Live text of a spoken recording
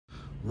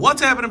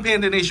What's happening,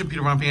 Panda Nation?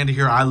 Peter Von Panda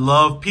here. I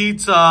love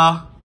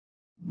pizza.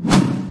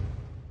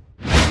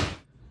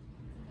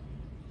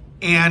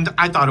 And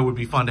I thought it would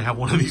be fun to have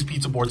one of these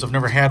pizza boards. I've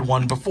never had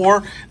one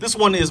before. This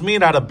one is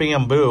made out of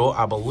bamboo,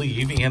 I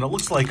believe, and it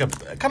looks like a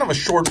kind of a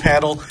short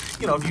paddle.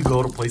 You know, if you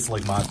go to places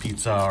like Mod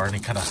Pizza or any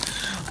kind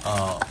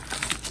of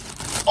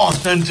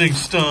authentic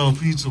style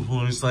pizza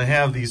place, they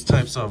have these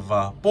types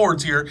of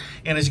boards here.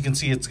 And as you can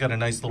see, it's got a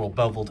nice little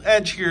beveled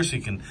edge here, so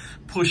you can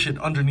push it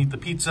underneath the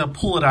pizza,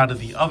 pull it out of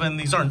the oven.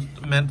 These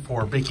aren't meant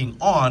for baking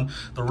on.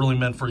 They're really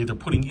meant for either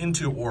putting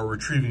into or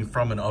retrieving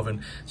from an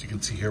oven. So you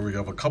can see here we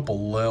have a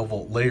couple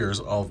layers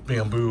of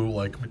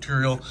bamboo-like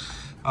material.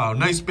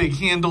 Nice big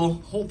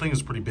handle. Whole thing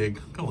is pretty big.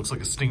 Kind of looks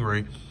like a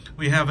stingray.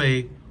 We have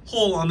a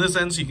hole on this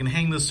end so you can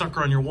hang this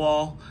sucker on your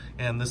wall.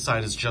 And this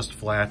side is just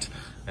flat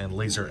and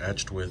laser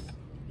etched with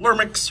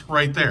LERMX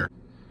right there.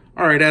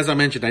 All right, as I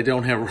mentioned, I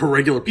don't have a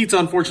regular pizza,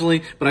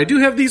 unfortunately, but I do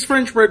have these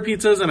French bread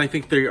pizzas, and I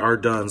think they are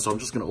done. So I'm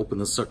just gonna open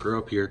this sucker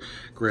up here,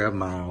 grab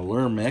my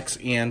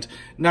LERMX, and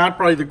not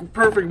probably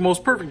the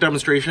most perfect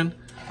demonstration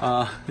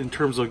in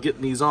terms of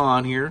getting these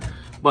on here,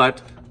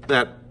 but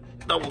that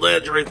double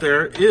edge right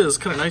there is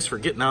kind of nice for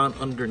getting on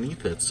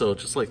underneath it. So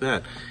just like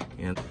that,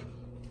 and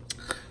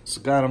so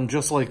got them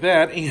just like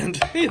that,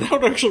 and hey,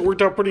 that actually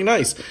worked out pretty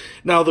nice.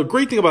 Now, the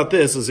great thing about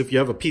this is if you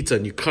have a pizza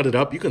and you cut it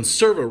up, you can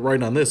serve it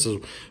right on this.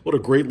 So what a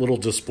great little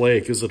display.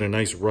 It gives it a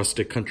nice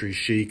rustic, country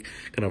chic,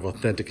 kind of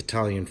authentic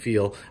Italian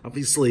feel.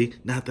 Obviously,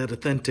 not that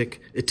authentic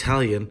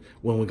Italian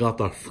when we got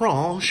the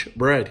French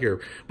bread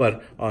here,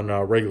 but on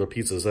regular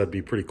pizzas, that'd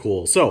be pretty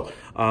cool. So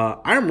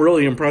I'm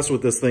really impressed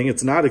with this thing.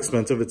 It's not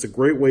expensive. It's a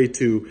great way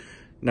to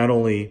not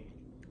only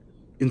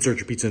insert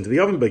your pizza into the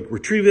oven, but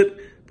retrieve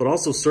it, but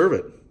also serve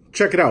it.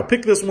 Check it out.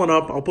 Pick this one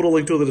up. I'll put a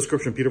link to it in the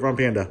description. Peter Von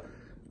Panda,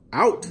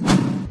 out.